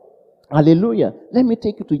Lord. Hallelujah. Let me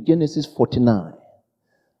take you to Genesis 49.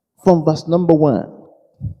 from verse number 1.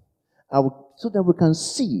 So that we can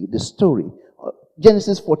see the story.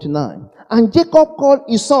 Genesis 49. And Jacob called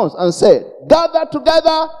his sons and said, gather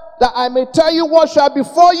together that I may tell you what shall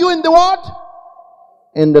befall you in the what?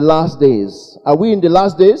 In the last days. Are we in the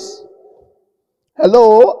last days?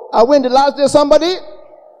 Hello? Are we in the last days, somebody?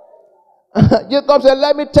 Jacob said,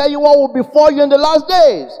 let me tell you what will befall you in the last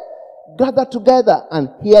days. Gather together and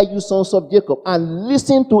hear you sons of Jacob, and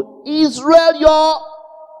listen to Israel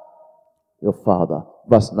your father.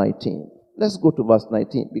 Verse 19. Let's go to verse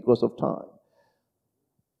 19 because of time.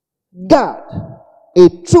 God, a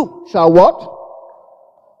troop shall what?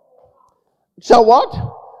 Shall what?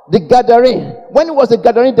 The gathering. When it was the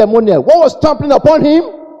gathering demoniac, what was trampling upon him?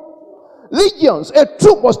 Legions. A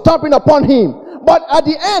troop was trampling upon him. But at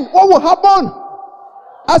the end, what will happen?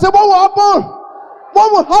 I said, what will happen?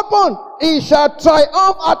 What will happen? He shall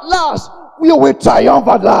triumph at last. We will triumph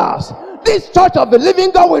at last. This church of the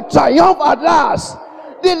living God will triumph at last.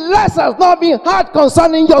 The less has not been heard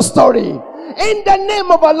concerning your story. In the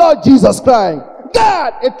name of our Lord Jesus Christ,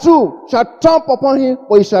 God, a troop, shall tramp upon him,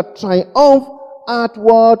 but he shall triumph at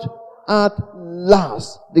what? At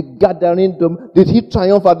last. The gathering, did he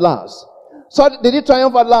triumph at last? So did he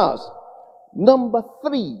triumph at last? Number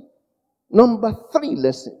three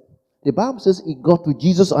lesson. The Bible says he got to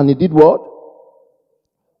Jesus and he did what?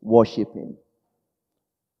 Worship him.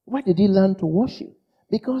 Why did he learn to worship?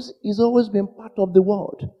 Because he's always been part of the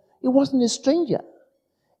world. He wasn't a stranger.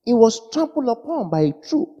 He was trampled upon by a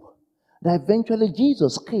troop. That eventually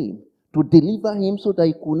Jesus came to deliver him so that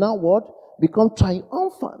he could now what? Become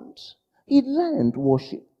triumphant. He learned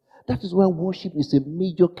worship. That is why worship is a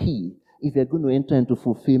major key if you're going to enter into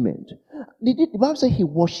fulfillment. The Bible says he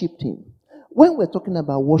worshipped him. When we're talking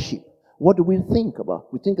about worship, what do we think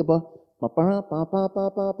about? We think about we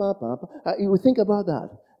think about that.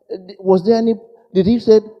 Was there any, did he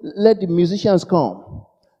say, let the musicians come?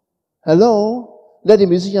 Hello? Let the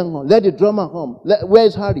musician come. Let the drummer come. Where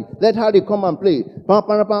is Harry? Let Harry come and play.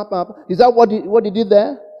 Is that what he did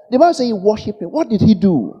there? The Bible says he worshipped him. What did he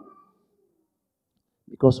do?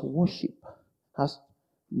 Because worship has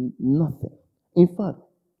nothing. In fact,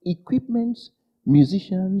 equipments,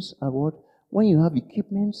 musicians are what? When you have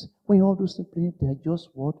equipments, when you all those things, they are just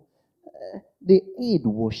what? They aid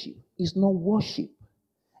worship. It's not worship.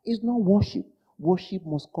 It's not worship. Worship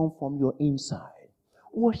must come from your inside.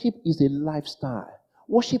 Worship is a lifestyle.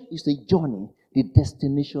 Worship is a journey. The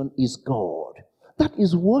destination is God. That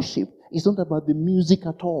is worship. It's not about the music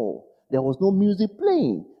at all. There was no music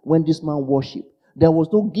playing when this man worshiped. There was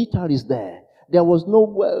no guitarist there. There was no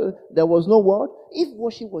word. If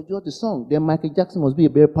worship was just the song, then Michael Jackson must be a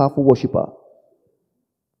very powerful worshiper.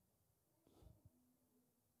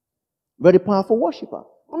 Very powerful worshiper.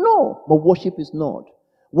 No, but worship is not.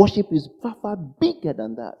 Worship is far, far bigger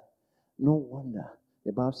than that. No wonder.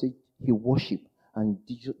 The Bible says he worshipped and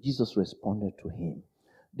Jesus responded to him.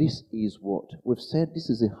 This is what? We've said this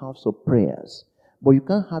is a house of prayers. But you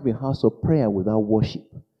can't have a house of prayer without worship.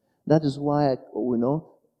 That is why,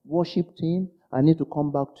 worship team, I need to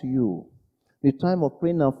come back to you. The time of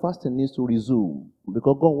praying and fasting needs to resume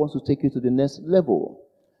because God wants to take you to the next level.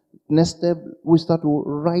 Next step, we start to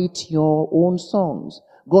write your own songs.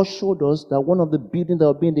 God showed us that one of the buildings that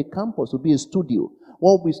will be in the campus will be a studio.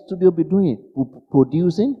 What will the studio be doing?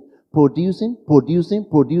 Producing.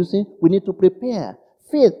 We need to prepare.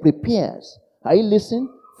 Faith prepares. Are you listening?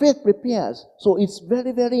 Faith prepares. So it's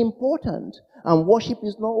very, very important. And worship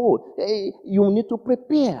is not all. You need to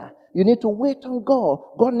prepare. You need to wait on God.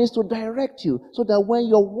 God needs to direct you so that when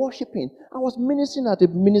you're worshiping. I was ministering at a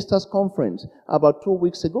ministers' conference about 2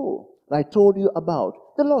 weeks ago. I told you about.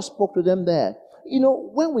 The Lord spoke to them there.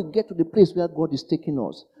 When we get to the place where God is taking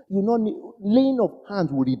us, laying of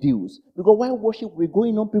hands will reduce. Because while worship will be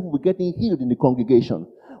going on, people will be getting healed in the congregation.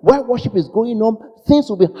 While worship is going on, things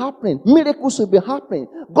will be happening. Miracles will be happening.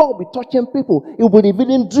 God will be touching people. He will be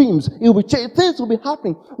revealing dreams. Things will be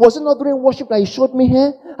happening. Was it not during worship that he showed me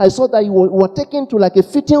here? I saw that you were taken to like a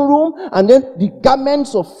fitting room, and then the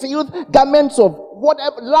garments of filth, garments of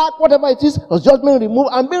whatever it is, was just being removed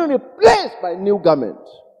and being replaced by new garments.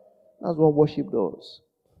 That's what worship does.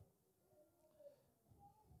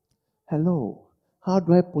 Hello. How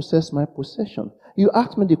do I possess my possession? You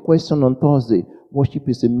asked me the question on Thursday. Worship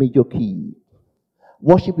is a major key.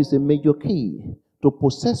 Worship is a major key. To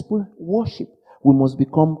possess worship, we must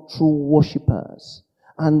become true worshippers.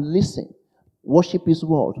 And listen, worship is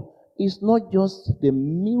what? It's not just the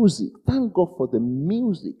music. Thank God for the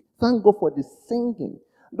music. Thank God for the singing.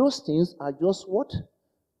 Those things are just what?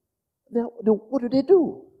 What do they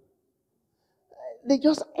do? They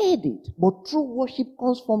just aid it. But true worship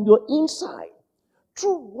comes from your inside.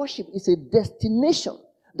 True worship is a destination.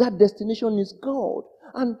 That destination is God.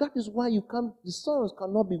 And that is why the songs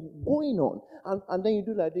cannot be going on. And then you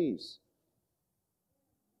do like this.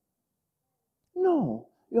 No,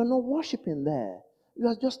 you're not worshiping there. You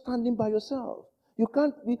are just standing by yourself. You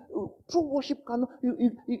can't be, true worship cannot,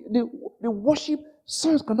 the worship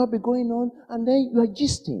songs cannot be going on, and then you are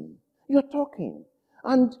gisting. You are talking.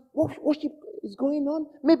 And worship is going on.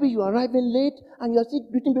 Maybe you are arriving late and you are still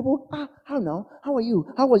greeting people. How now? How are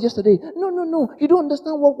you? How was yesterday? No. You don't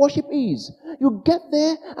understand what worship is. You get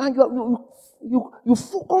there and you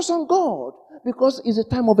focus on God because it's a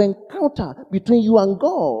time of encounter between you and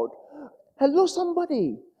God. Hello,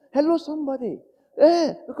 somebody.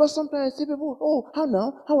 Because sometimes I see people, how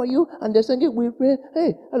now? How are you? And they're saying, we pray,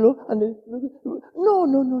 hey, hello. And they,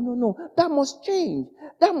 no. That must change.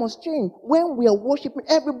 When we are worshiping,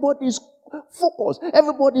 everybody's focused.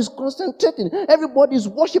 Everybody's concentrating. Everybody's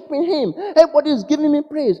worshiping Him. Everybody's giving Him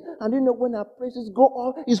praise. And when our praises go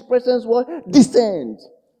up, His presence will descend.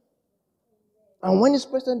 And when His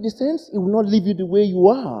presence descends, He will not leave you the way you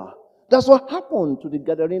are. That's what happened to the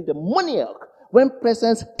gathering demoniac. When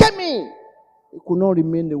presence came in, it could not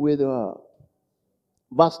remain the way they are.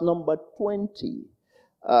 Verse number 20.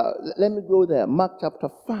 Let me go there. Mark chapter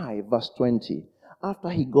 5, verse 20. After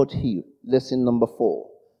he got healed. Lesson number 4.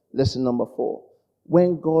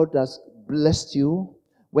 When God has blessed you,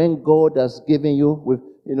 when God has given you with,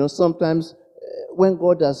 sometimes when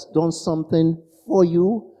God has done something for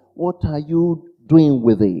you, what are you doing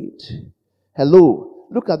with it? Hello.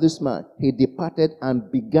 Look at this man. He departed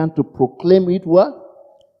and began to proclaim it what?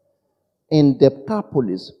 In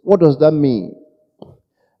Decapolis. What does that mean?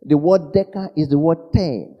 The word Deca is the word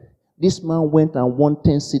 10. This man went and won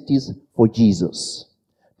 10 cities for Jesus.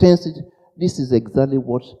 10 cities. This is exactly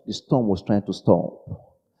what the storm was trying to stop.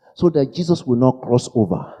 So that Jesus will not cross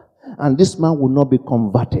over. And this man will not be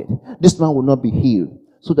converted. This man will not be healed.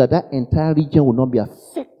 So that entire region will not be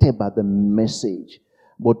affected by the message.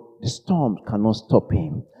 But the storms cannot stop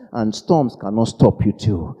him. And storms cannot stop you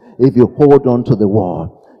too. If you hold on to the word.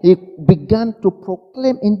 He began to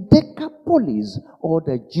proclaim in Decapolis all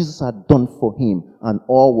that Jesus had done for him. And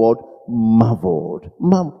all what? Marveled.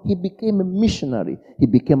 He became a missionary. He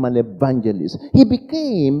became an evangelist. He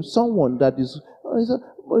became someone that is,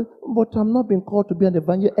 but I'm not being called to be an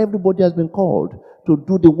evangelist. Everybody has been called to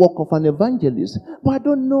do the work of an evangelist. But I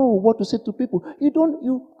don't know what to say to people.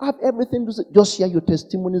 You have everything to say. Just share your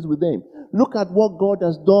testimonies with them. Look at what God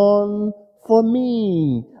has done for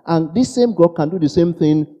me. And this same God can do the same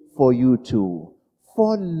thing for you too.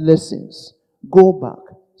 4 lessons. Go back.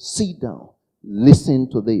 Sit down. Listen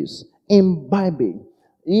to this. Imbibe.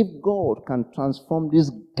 If God can transform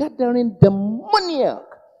this gathering demoniac,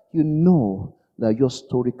 you know that your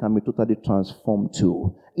story can be totally transformed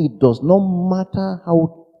too. It does not matter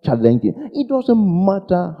how challenging. It doesn't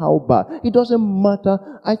matter how bad. It doesn't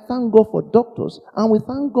matter. I thank God for doctors. And we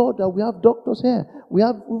thank God that we have doctors here. We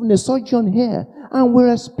have even a surgeon here. And we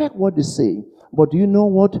respect what they say. But do you know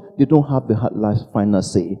what? They don't have the last final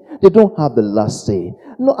say. They don't have the last say.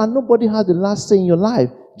 No, and nobody has the last say in your life.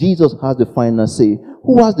 Jesus has the final say.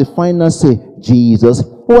 Who has the final say? Jesus.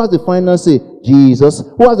 Who has the final say? Jesus.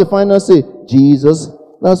 Who has the final say? Jesus.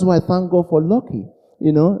 That's why I thank God for Lucky.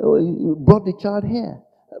 He brought the child here.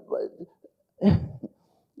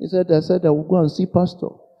 I said I will go and see Pastor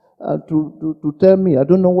to tell me. I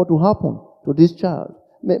don't know what will happen to this child.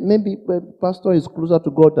 Maybe Pastor is closer to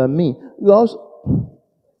God than me. You also,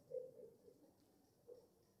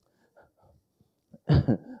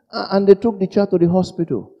 and they took the child to the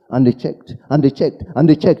hospital, and they checked, and they checked, and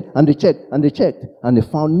they checked, and they checked, and they checked, and they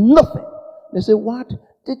found nothing. They said, "What?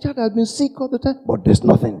 The child has been sick all the time, but there's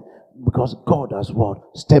nothing because God has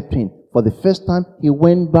what? Stepped in. For the first time, he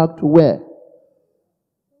went back to where?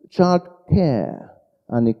 Child care,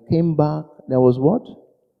 and he came back. There was what?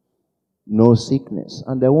 No sickness.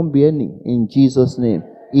 And there won't be any in Jesus' name.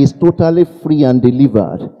 He is totally free and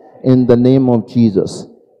delivered in the name of Jesus.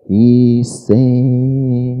 He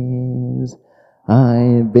says,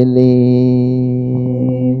 I believe.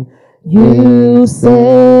 You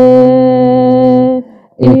say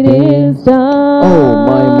it is done. Oh,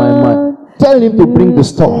 my. Tell him to bring the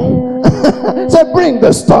storm. Say, bring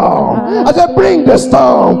the storm. I said, bring the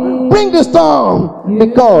storm. Bring the storm.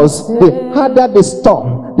 Because the harder the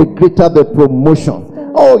storm, the greater the promotion.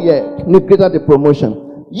 Oh yeah, the greater the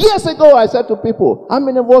promotion. Years ago, I said to people, how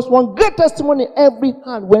many of us want great testimony? Every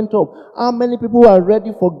hand went up. How many people are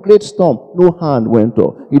ready for great storm? No hand went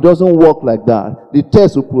up. It doesn't work like that. The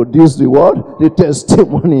test will produce the what? The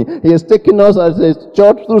testimony. He is taking us as a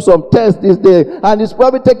church through some tests this day, and he's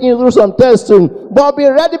probably taking you through some tests soon. But be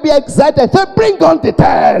ready, be excited. Say, bring on the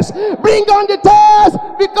test. Bring on the test,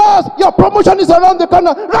 because your promotion is around the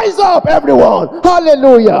corner. Rise up, everyone.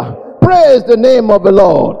 Hallelujah. Praise the name of the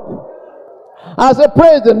Lord. I say,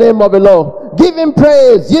 praise the name of the Lord. Give him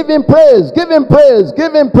praise, give him praise, give him praise,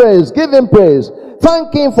 give him praise, give him praise.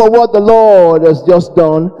 Thank him for what the Lord has just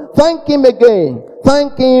done. Thank him again.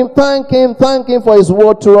 Thank him, thank him, thank him for his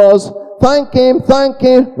word to us. Thank him, thank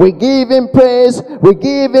him. We give him praise, we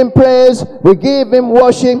give him praise, we give him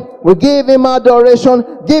worship, we give him adoration,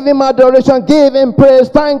 give him adoration, give him praise.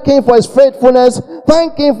 Thank him for his faithfulness.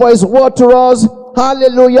 Thank him for his word to us.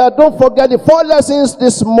 Hallelujah. Don't forget the 4 lessons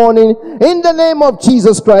this morning. In the name of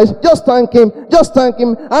Jesus Christ, just thank him,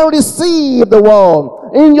 and receive the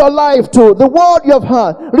word in your life too. The word you have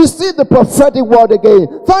heard, receive the prophetic word again.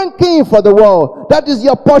 Thank him for the word. That is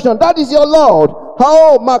your portion, that is your Lord.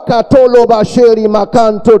 How makatolo basheri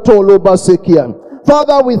makanto tolo basikia.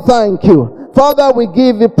 Father, we thank you. Father, we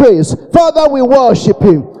give you praise. Father, we worship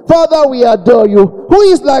him. Father, we adore you. Who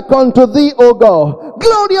is like unto thee, O God?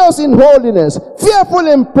 Glorious in holiness, fearful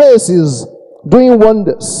in praises, doing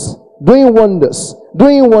wonders, doing wonders,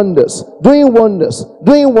 doing wonders, doing wonders,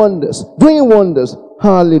 doing wonders, doing wonders.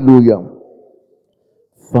 Hallelujah.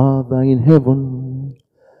 Father in heaven,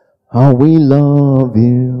 how we love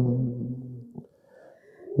you.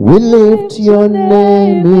 We lift your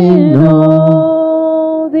name in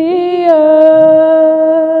all the earth.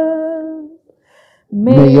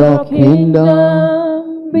 May your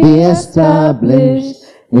kingdom be established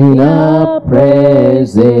in our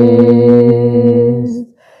praises.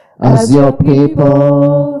 As your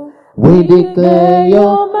people, we declare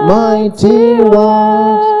your mighty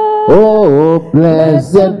works. Oh,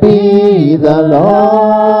 blessed be the Lord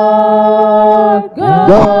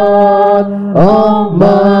God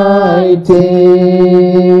Almighty,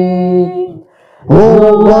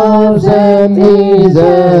 who was and is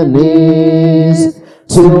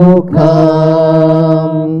to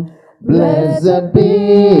come. Blessed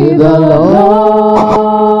be the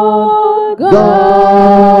Lord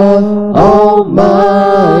God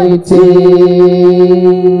Almighty,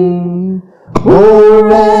 who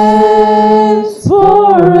reigns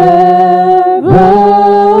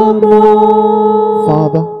forevermore.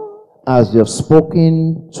 Father, as you have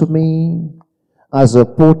spoken to me, as you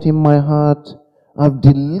have put in my heart, I've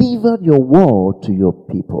delivered your word to your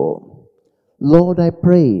people. Lord, I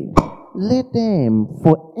pray, let them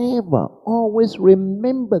forever always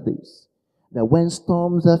remember this, that when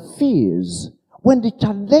storms are fierce, when the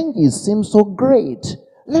challenges seem so great,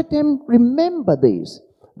 let them remember this,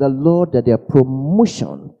 the Lord, that their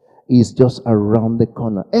promotion is just around the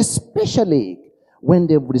corner, especially when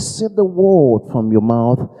they've received the word from your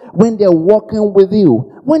mouth, when they're walking with you,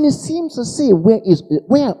 when it seems to say, where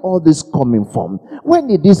are all this coming from? When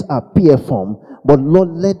did this appear from? But Lord,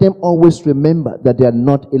 let them always remember that they are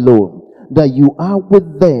not alone, that you are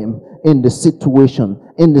with them in the situation,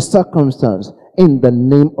 in the circumstance, in the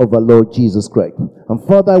name of our Lord Jesus Christ. And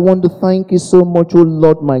Father, I want to thank you so much, oh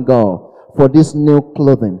Lord my God, for this new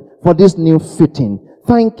clothing, for this new fitting.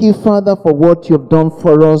 Thank you, Father, for what you've done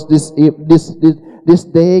for us this day.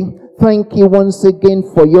 Thank you once again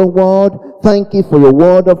for your word. Thank you for your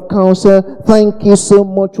word of counsel. Thank you so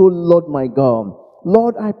much, oh Lord my God.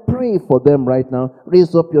 Lord, I pray for them right now.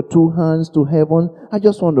 Raise up your 2 hands to heaven. I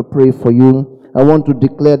just want to pray for you. I want to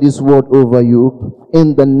declare this word over you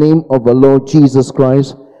in the name of the Lord Jesus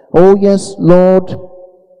Christ. Oh yes, Lord,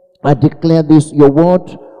 I declare this, your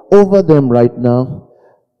word, over them right now.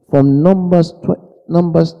 From Numbers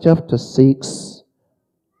chapter 6,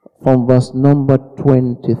 from verse number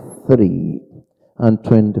 23 and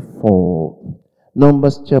 24.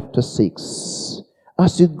 Numbers chapter 6.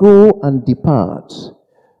 As you go and depart,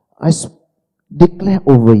 I declare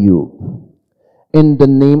over you, in the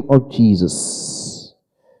name of Jesus.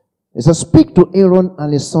 As I speak to Aaron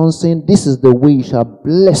and his son, saying, this is the way you shall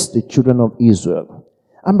bless the children of Israel.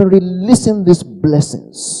 I'm releasing these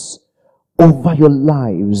blessings over your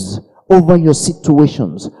lives, over your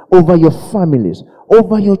situations, over your families,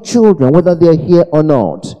 over your children, whether they are here or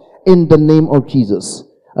not, in the name of Jesus.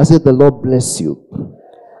 I said, the Lord bless you.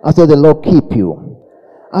 I said, the Lord keep you.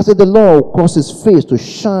 I said, the Lord cause his face to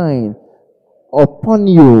shine upon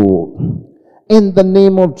you in the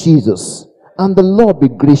name of Jesus. And the Lord be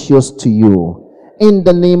gracious to you in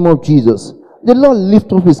the name of Jesus. The Lord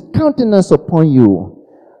lift up his countenance upon you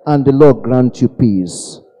and the Lord grant you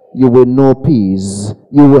peace. You will know peace.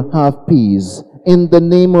 You will have peace in the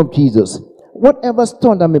name of Jesus. Whatever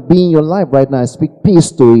storm that may be in your life right now, I speak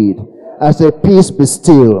peace to it. I say, peace be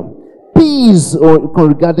still. Peace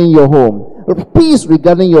regarding your home. Peace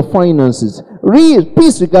regarding your finances.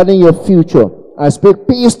 Peace regarding your future. I speak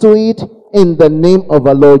peace to it in the name of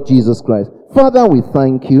our Lord Jesus Christ. Father, we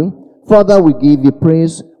thank you. Father, we give you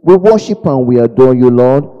praise. We worship and we adore you,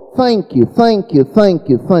 Lord. Thank you, thank you, thank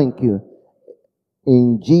you, thank you.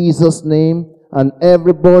 In Jesus' name. And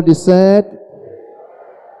everybody said,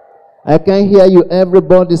 I can hear you.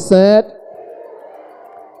 Everybody said,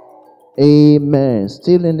 amen.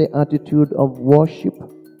 Still in the attitude of worship,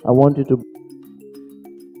 I want you to